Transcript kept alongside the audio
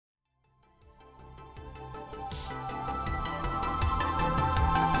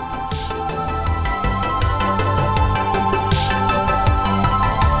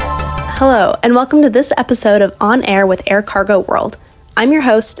Hello, and welcome to this episode of On Air with Air Cargo World. I'm your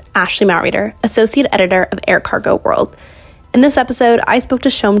host, Ashley Maureader, Associate Editor of Air Cargo World. In this episode, I spoke to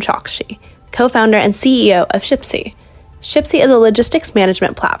Shom Chokshi, co-founder and CEO of Shipsy. Shipsy is a logistics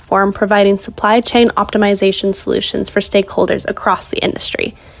management platform providing supply chain optimization solutions for stakeholders across the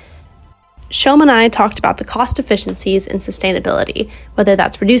industry. Shom and I talked about the cost efficiencies and sustainability, whether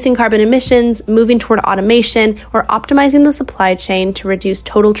that's reducing carbon emissions, moving toward automation, or optimizing the supply chain to reduce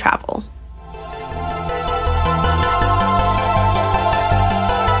total travel.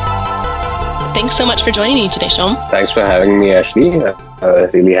 Thanks so much for joining me today, Shom. Thanks for having me, Ashley.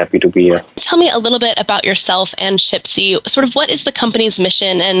 Really happy to be here. Tell me a little bit about yourself and Shipsy. Sort of what is the company's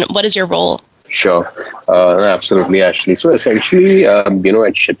mission and what is your role? Sure. Absolutely, Ashley. So essentially, at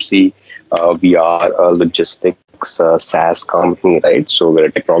Shipsy, we are a logistics SaaS company, right? So we're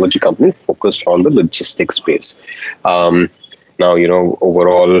a technology company focused on the logistics space. Now,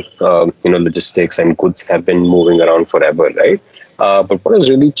 overall, logistics and goods have been moving around forever, right? But what has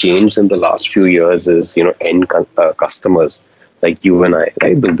really changed in the last few years is, end customers like you and I,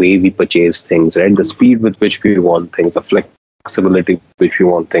 right? The way we purchase things, right? The speed with which we want things, the flexibility with which we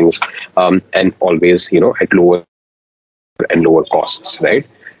want things, and always, at lower and lower costs, right?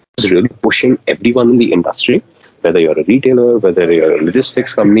 It's really pushing everyone in the industry, whether you're a retailer, whether you're a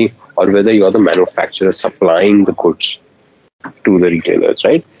logistics company, or whether you're the manufacturer supplying the goods to the retailers,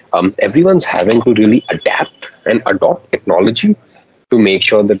 right? Everyone's having to really adapt and adopt technology to make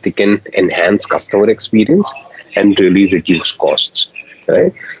sure that they can enhance customer experience and really reduce costs,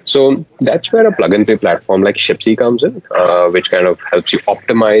 right? So that's where a plug-and-play platform like Shipsy comes in, which kind of helps you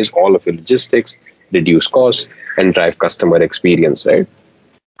optimize all of your logistics, reduce costs, and drive customer experience, right?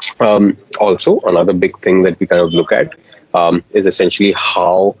 Also, another big thing that we kind of look at is essentially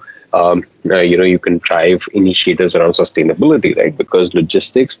how you can drive initiatives around sustainability, right? Because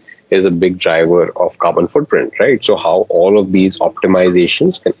logistics is a big driver of carbon footprint, right? So how all of these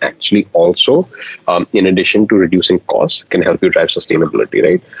optimizations can actually also, in addition to reducing costs, can help you drive sustainability,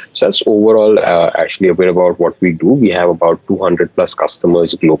 right? So that's overall actually a bit about what we do. We have about 200 plus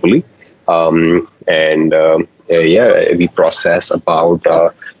customers globally. We process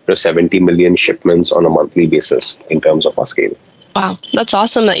about 70 million shipments on a monthly basis in terms of our scale. Wow, that's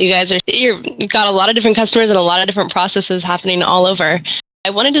awesome that you've got a lot of different customers and a lot of different processes happening all over. I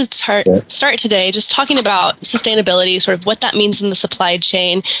wanted to start today just talking about sustainability, sort of what that means in the supply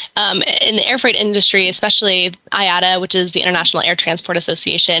chain. In the air freight industry, especially IATA, which is the International Air Transport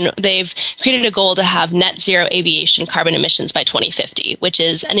Association, they've created a goal to have net zero aviation carbon emissions by 2050, which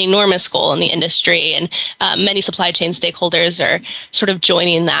is an enormous goal in the industry. And many supply chain stakeholders are sort of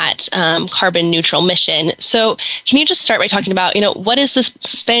joining that carbon neutral mission. So can you just start by talking about, what is this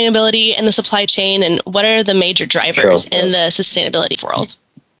sustainability in the supply chain and what are the major drivers in the sustainability world?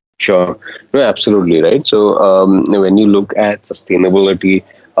 Sure. No, absolutely, right? So when you look at sustainability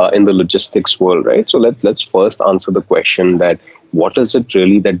in the logistics world, right? So let's first answer the question that what is it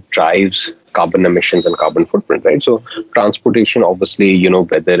really that drives carbon emissions and carbon footprint, right? So transportation, obviously,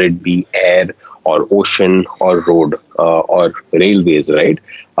 whether it be air or ocean or road or railways, right?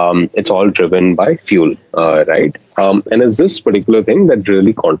 It's all driven by fuel, right? And it's this particular thing that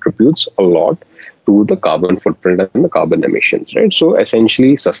really contributes a lot to the carbon footprint and the carbon emissions, right? So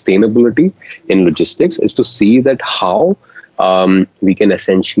essentially, sustainability in logistics is to see that how we can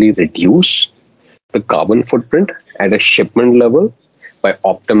essentially reduce the carbon footprint at a shipment level by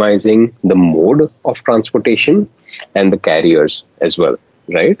optimizing the mode of transportation and the carriers as well,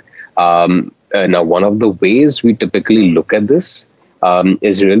 right? Now, one of the ways we typically look at this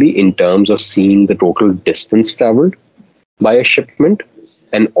is really in terms of seeing the total distance traveled by a shipment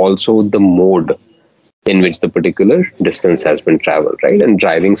and also the mode in which the particular distance has been traveled, right? And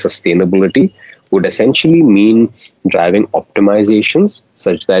driving sustainability would essentially mean driving optimizations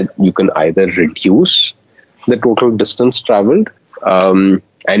such that you can either reduce the total distance traveled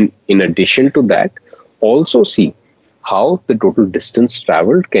and in addition to that, also see how the total distance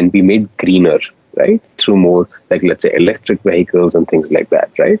traveled can be made greener, right? Through more, like, let's say, electric vehicles and things like that,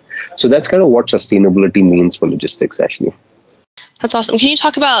 right? So that's kind of what sustainability means for logistics, actually. That's awesome. Can you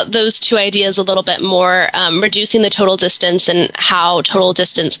talk about those two ideas a little bit more, reducing the total distance and how total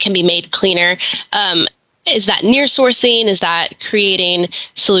distance can be made cleaner? Is that near sourcing? Is that creating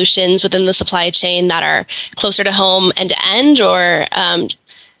solutions within the supply chain that are closer to home end to end? Or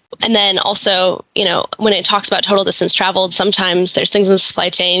and then also, when it talks about total distance traveled, sometimes there's things in the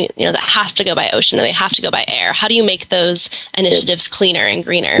supply chain, that have to go by ocean or they have to go by air. How do you make those initiatives cleaner and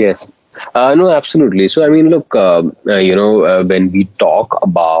greener? Yes. No, absolutely. So, I mean, look, when we talk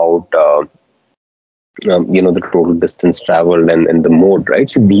about the total distance traveled and the mode, right?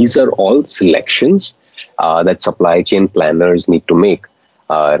 So these are all selections that supply chain planners need to make.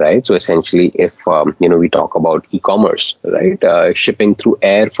 Right. So essentially, if we talk about e-commerce, right, shipping through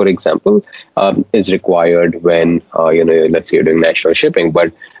air, for example, is required when let's say you're doing national shipping.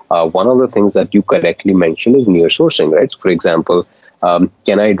 But one of the things that you correctly mentioned is near sourcing, right? So for example,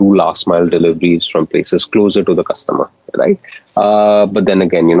 can I do last mile deliveries from places closer to the customer, right? But then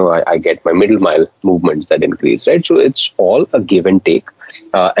again, I get my middle mile movements that increase, right? So it's all a give and take.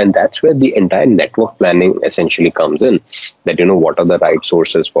 And that's where the entire network planning essentially comes in, that, what are the right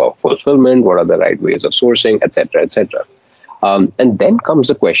sources for fulfillment, what are the right ways of sourcing, et cetera, et cetera. And then comes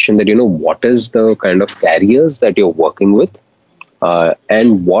the question that, what is the kind of carriers that you're working with,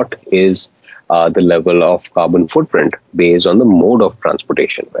 and what is the level of carbon footprint based on the mode of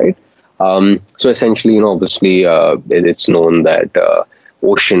transportation, right? So essentially, obviously, it's known that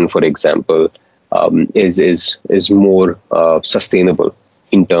ocean, for example, is more sustainable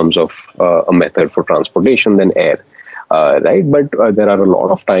in terms of a method for transportation than air, right? But there are a lot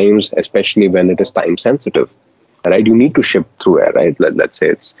of times, especially when it is time sensitive, right? You need to ship through air, right? Let's say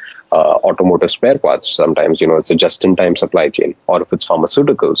it's automotive spare parts. Sometimes, it's a just-in-time supply chain, or if it's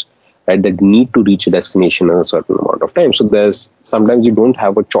pharmaceuticals, right, that need to reach a destination in a certain amount of time. So there's sometimes you don't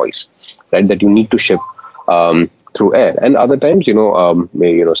have a choice, right, that you need to ship through air. And other times,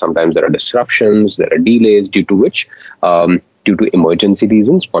 sometimes there are disruptions, there are delays due to which, due to emergency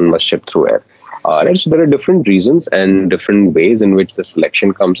reasons, one must ship through air. Right, so there are different reasons and different ways in which the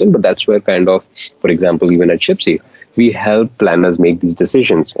selection comes in. But that's where kind of, for example, even at Shipsy, we help planners make these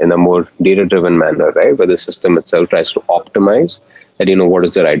decisions in a more data-driven manner, right, where the system itself tries to optimize that, what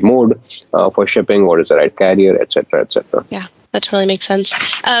is the right mode for shipping, what is the right carrier, et cetera, et cetera. Yeah, that totally makes sense.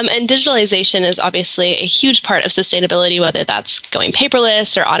 And digitalization is obviously a huge part of sustainability, whether that's going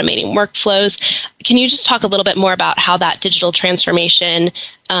paperless or automating workflows. Can you just talk a little bit more about how that digital transformation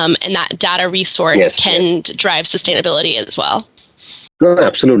and that data resource can drive sustainability as well? No,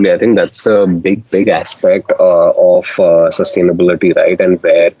 absolutely. I think that's a big aspect of sustainability, right? And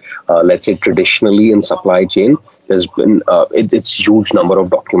where, let's say, traditionally in supply chain, there's been it's huge number of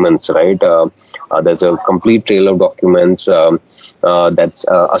documents, right? There's a complete trail of documents that's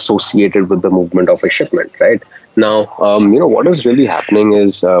associated with the movement of a shipment, right? Now, what is really happening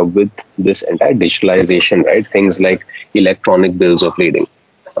is with this entire digitalization, right? Things like electronic bills of lading.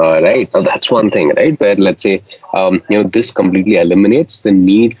 Right. Now, that's one thing, right, where let's say, this completely eliminates the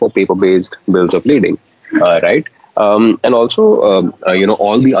need for paper-based bills of lading, right? And also,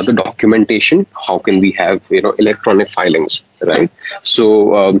 all the other documentation, how can we have, electronic filings, right?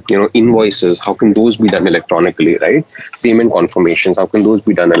 So, invoices, how can those be done electronically, right? Payment confirmations, how can those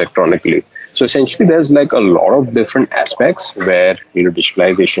be done electronically? So essentially, there's like a lot of different aspects where,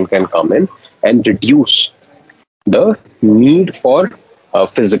 digitalization can come in and reduce the need for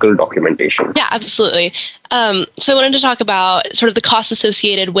physical documentation. Yeah, absolutely. So I wanted to talk about sort of the costs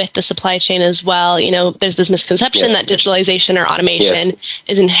associated with the supply chain as well. There's this misconception that digitalization or automation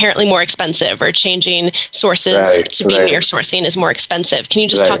is inherently more expensive, or changing sources to be near sourcing is more expensive. Can you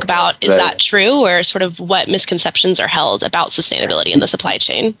just talk about, is that true, or sort of what misconceptions are held about sustainability in the supply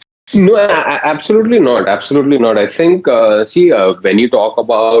chain? No, absolutely not. Absolutely not. I think, when you talk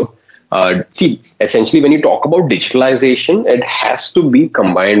about essentially, when you talk about digitalization, it has to be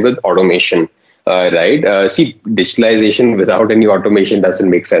combined with automation, right? Digitalization without any automation doesn't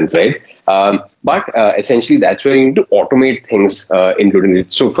make sense, right? But essentially, that's where you need to automate things, including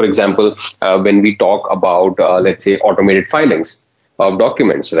it. So, for example, when we talk about, let's say, automated filings of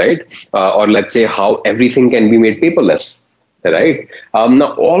documents, right? Or let's say how everything can be made paperless, right?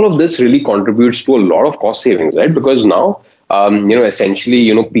 Now, all of this really contributes to a lot of cost savings, right? Because now,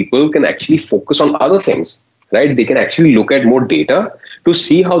 essentially, people can actually focus on other things, right? They can actually look at more data to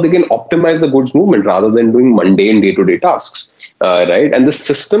see how they can optimize the goods movement rather than doing mundane day-to-day tasks, right? And the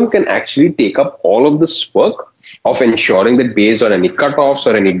system can actually take up all of this work of ensuring that based on any cutoffs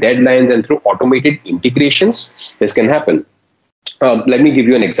or any deadlines and through automated integrations, this can happen. Let me give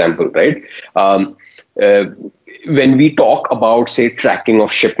you an example, right? When we talk about, say, tracking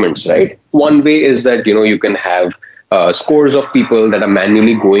of shipments, right? One way is that, you can have scores of people that are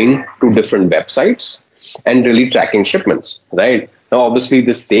manually going to different websites and really tracking shipments, right? Now, obviously,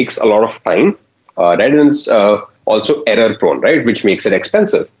 this takes a lot of time, right? And it's also error prone, right? Which makes it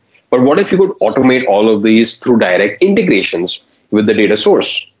expensive. But what if you could automate all of these through direct integrations with the data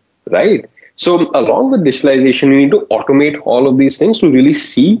source, right? So along with digitalization, you need to automate all of these things to really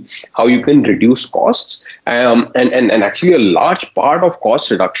see how you can reduce costs. And actually, a large part of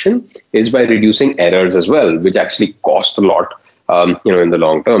cost reduction is by reducing errors as well, which actually cost a lot in the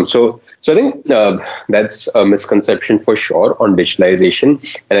long term. So I think that's a misconception for sure on digitalization.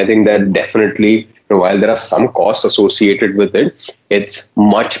 And I think that definitely, while there are some costs associated with it, it's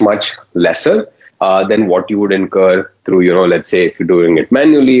much, much lesser than what you would incur through, let's say if you're doing it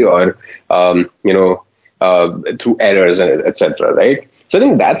manually or, through errors, and etc. Right? So I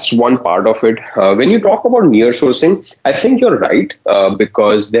think that's one part of it. When you talk about near sourcing, I think you're right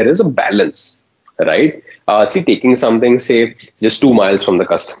because there is a balance, right? See, taking something, say, just 2 miles from the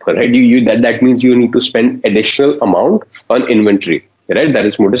customer, right? That means you need to spend additional amount on inventory, right? That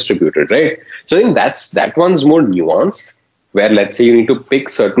is more distributed, right? So I think that one's more nuanced, where let's say you need to pick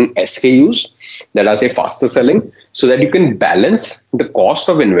certain SKUs that are, say, faster selling, so that you can balance the cost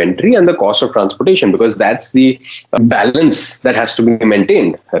of inventory and the cost of transportation, because that's the balance that has to be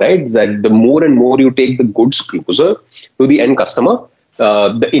maintained, right? That the more and more you take the goods closer to the end customer,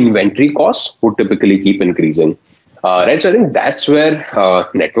 the inventory costs would typically keep increasing, right? So I think that's where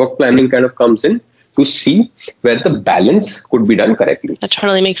network planning kind of comes in, to see where the balance could be done correctly. That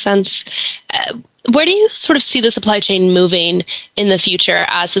totally makes sense. Where do you sort of see the supply chain moving in the future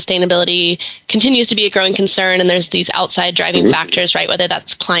as sustainability continues to be a growing concern and there's these outside driving factors, right? Whether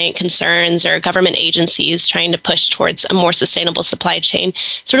that's client concerns or government agencies trying to push towards a more sustainable supply chain.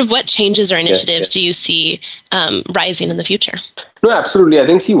 Sort of what changes or initiatives do you see rising in the future? No, absolutely. I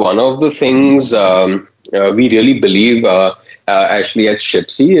think, see, one of the things we really believe actually at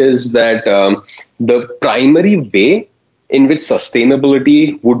Shipsy is that the primary way in which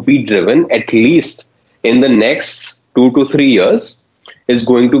sustainability would be driven, at least in the next 2 to 3 years, is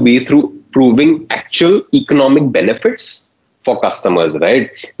going to be through proving actual economic benefits for customers, right?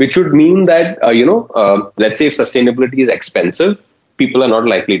 Which would mean that, let's say if sustainability is expensive, people are not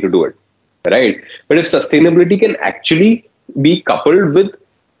likely to do it, right? But if sustainability can actually be coupled with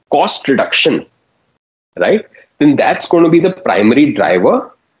cost reduction, right, then that's going to be the primary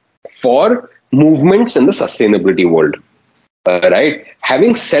driver for movements in the sustainability world. Right.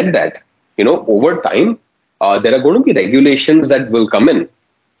 Having said that, over time, there are going to be regulations that will come in,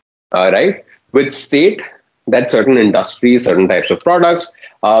 right, which state that certain industries, certain types of products,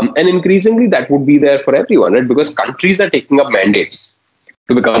 and increasingly that would be there for everyone, right? Because countries are taking up mandates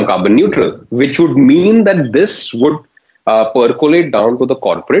to become carbon neutral, which would mean that this would percolate down to the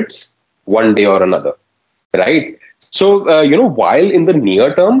corporates one day or another, right? So, while in the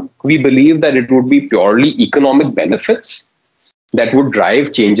near term, we believe that it would be purely economic benefits that would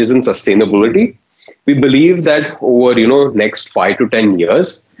drive changes in sustainability, we believe that over, next 5 to 10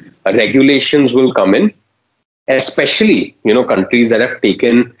 years, regulations will come in, especially, countries that have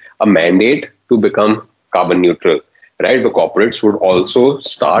taken a mandate to become carbon neutral, right? The corporates would also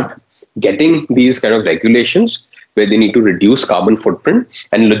start getting these kind of regulations where they need to reduce carbon footprint,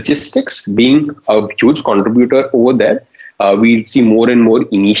 and logistics being a huge contributor over there. We'll see more and more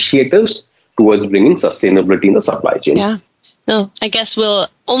initiatives towards bringing sustainability in the supply chain. Yeah. No, I guess we'll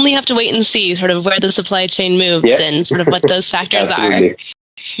only have to wait and see sort of where the supply chain moves and sort of what those factors are.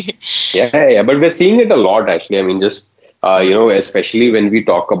 Yeah. But we're seeing it a lot, actually. I mean, just, especially when we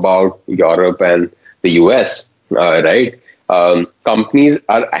talk about Europe and the US, right? Companies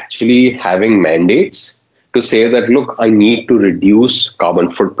are actually having mandates to say that, look, I need to reduce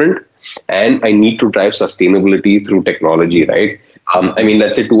carbon footprint and I need to drive sustainability through technology, right?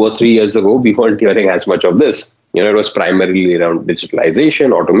 Let's say 2 or 3 years ago, we weren't hearing as much of this. It was primarily around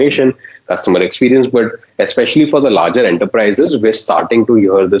digitalization, automation, customer experience, but especially for the larger enterprises, we're starting to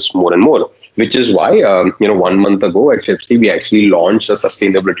hear this more and more, which is why, 1 month ago at Shipsy, we actually launched a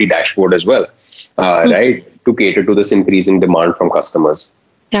sustainability dashboard as well, right, to cater to this increasing demand from customers.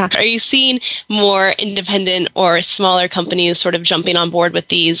 Yeah. Are you seeing more independent or smaller companies sort of jumping on board with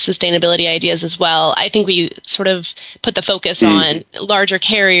these sustainability ideas as well? I think we sort of put the focus on larger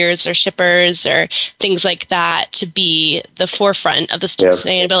carriers or shippers or things like that to be the forefront of the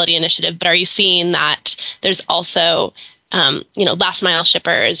sustainability initiative. But are you seeing that there's also last mile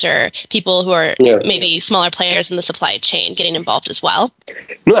shippers or people who are maybe smaller players in the supply chain getting involved as well?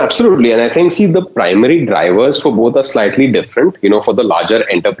 No, absolutely. And I think, the primary drivers for both are slightly different. For the larger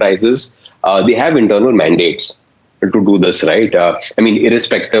enterprises, they have internal mandates to do this, right?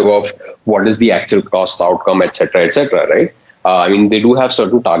 Irrespective of what is the actual cost outcome, et cetera, right? They do have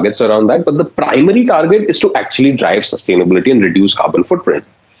certain targets around that, but the primary target is to actually drive sustainability and reduce carbon footprint.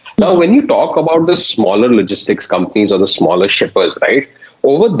 Now, when you talk about the smaller logistics companies or the smaller shippers, right,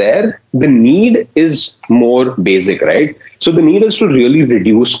 over there, the need is more basic, right? So the need is to really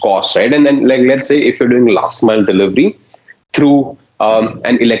reduce costs, right? And then, let's say if you're doing last mile delivery through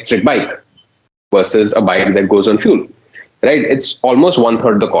an electric bike versus a bike that goes on fuel, right? It's almost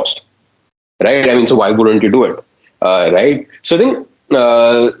 1/3 the cost, right? So why wouldn't you do it? right? So I think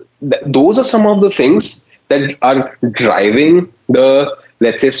those are some of the things that are driving the,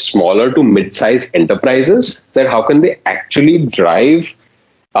 let's say, smaller to mid-sized enterprises, that how can they actually drive,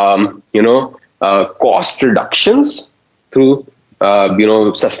 cost reductions through,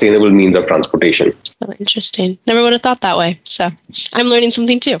 sustainable means of transportation. Oh, interesting. Never would have thought that way. So I'm learning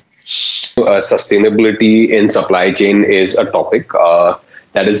something too. Sustainability in supply chain is a topic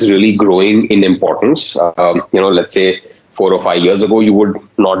that is really growing in importance. Let's say 4 or 5 years ago, you would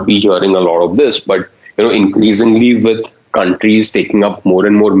not be hearing a lot of this, but increasingly with countries taking up more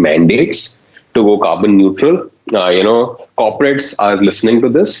and more mandates to go carbon neutral, corporates are listening to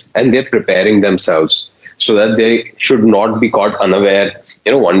this and they're preparing themselves so that they should not be caught unaware,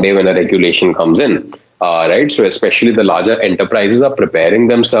 one day when a regulation comes in, right? So especially the larger enterprises are preparing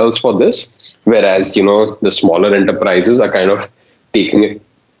themselves for this, whereas, the smaller enterprises are kind of taking it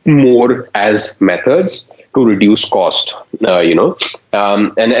more as methods to reduce cost, and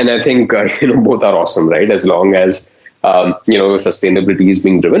I think, both are awesome, right? As long as, sustainability is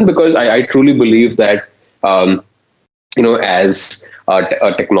being driven, because I truly believe that, as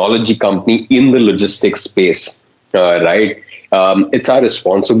a technology company in the logistics space, right, it's our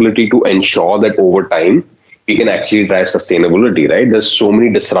responsibility to ensure that over time we can actually drive sustainability, right? There's so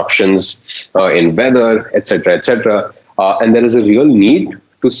many disruptions in weather, et cetera, and there is a real need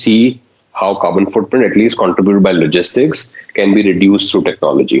to see how carbon footprint, at least contributed by logistics, can be reduced through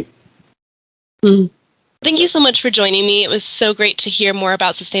technology. Thank you so much for joining me. It was so great to hear more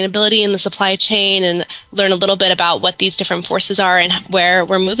about sustainability in the supply chain and learn a little bit about what these different forces are and where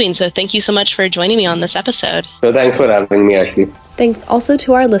we're moving. So thank you so much for joining me on this episode. So thanks for having me, Ashley. Thanks also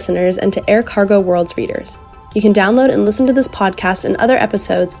to our listeners and to Air Cargo World's readers. You can download and listen to this podcast and other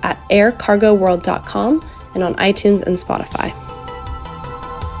episodes at aircargoworld.com and on iTunes and Spotify.